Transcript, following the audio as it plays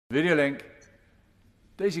Video link.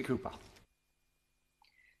 Daisy Cooper.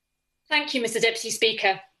 Thank you, Mr. Deputy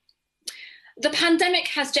Speaker. The pandemic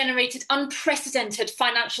has generated unprecedented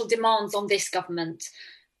financial demands on this government,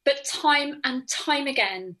 but time and time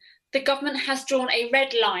again, the government has drawn a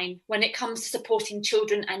red line when it comes to supporting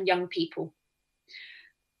children and young people.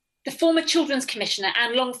 The former Children's Commissioner,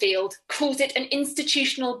 Anne Longfield, calls it an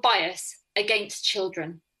institutional bias against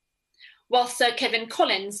children, while Sir Kevin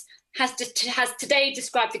Collins has today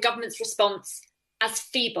described the government's response as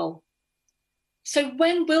feeble. So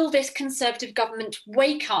when will this Conservative government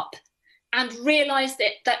wake up and realise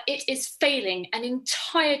that it is failing an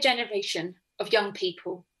entire generation of young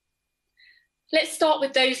people? Let's start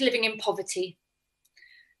with those living in poverty.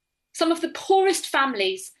 Some of the poorest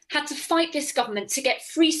families had to fight this government to get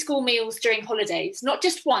free school meals during holidays, not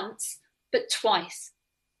just once, but twice.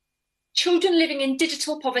 Children living in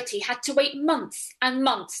digital poverty had to wait months and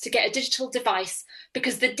months to get a digital device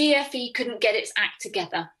because the DfE couldn't get its act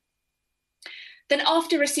together. Then,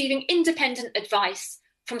 after receiving independent advice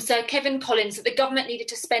from Sir Kevin Collins that the government needed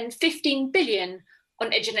to spend £15 billion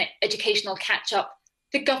on educational catch-up,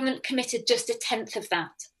 the government committed just a tenth of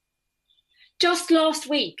that. Just last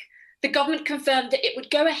week, the government confirmed that it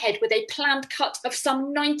would go ahead with a planned cut of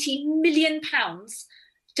some £90 million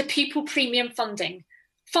to pupil premium funding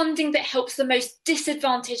that helps the most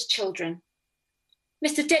disadvantaged children.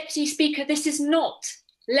 Mr. Deputy Speaker, this is not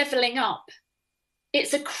levelling up.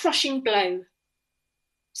 It's a crushing blow.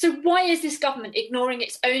 So why is this government ignoring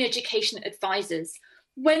its own education advisors?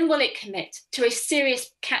 When will it commit to a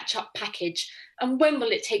serious catch-up package? And when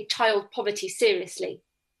will it take child poverty seriously?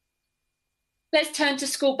 Let's turn to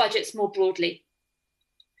school budgets more broadly.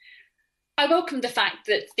 I welcome the fact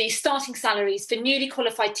that the starting salaries for newly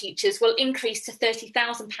qualified teachers will increase to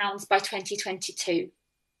 £30,000 by 2022.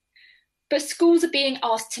 But schools are being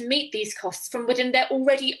asked to meet these costs from within their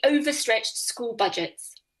already overstretched school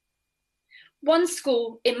budgets. One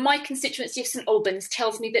school in my constituency of St Albans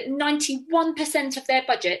tells me that 91% of their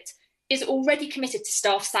budget is already committed to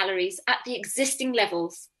staff salaries at the existing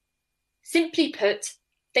levels. Simply put,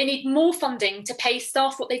 they need more funding to pay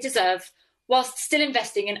staff what they deserve, whilst still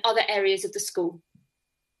investing in other areas of the school.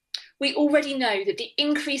 We already know that the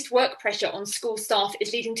increased work pressure on school staff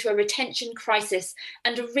is leading to a retention crisis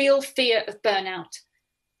and a real fear of burnout.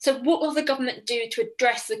 So what will the government do to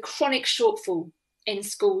address the chronic shortfall in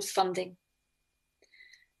schools' funding?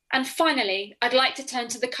 And finally, I'd like to turn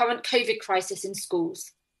to the current COVID crisis in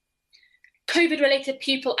schools. COVID-related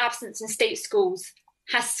pupil absence in state schools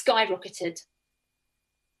has skyrocketed.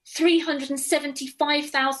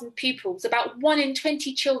 375,000 pupils, about 1 in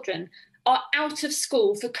 20 children, are out of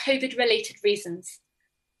school for COVID-related reasons.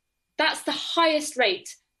 That's the highest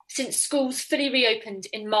rate since schools fully reopened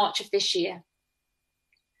in March of this year.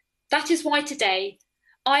 That is why today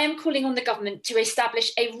I am calling on the government to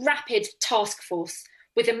establish a rapid task force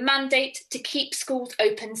with a mandate to keep schools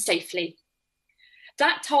open safely.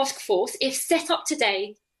 That task force, if set up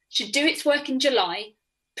today, should do its work in July,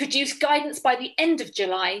 produce guidance by the end of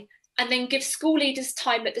July, and then give school leaders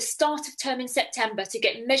time at the start of term in September to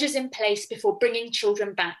get measures in place before bringing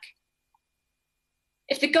children back.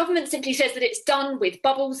 If the government simply says that it's done with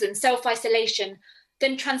bubbles and self-isolation,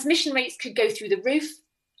 then transmission rates could go through the roof,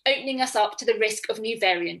 opening us up to the risk of new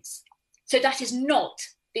variants. So that is not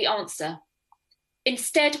the answer.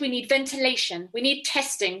 Instead, we need ventilation, we need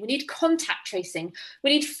testing, we need contact tracing,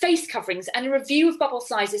 we need face coverings and a review of bubble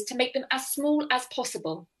sizes to make them as small as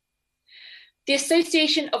possible. The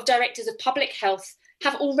Association of Directors of Public Health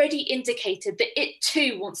have already indicated that it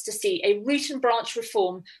too wants to see a root and branch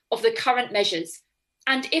reform of the current measures.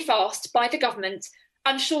 And if asked by the government,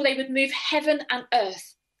 I'm sure they would move heaven and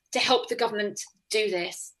earth to help the government do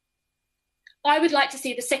this. I would like to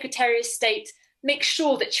see the Secretary of State make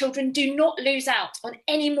sure that children do not lose out on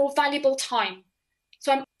any more valuable time.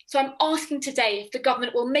 So I'm asking today if the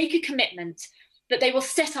government will make a commitment that they will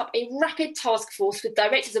set up a rapid task force with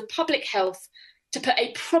directors of public health to put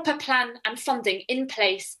a proper plan and funding in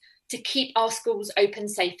place to keep our schools open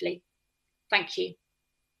safely. Thank you.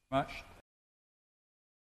 Much.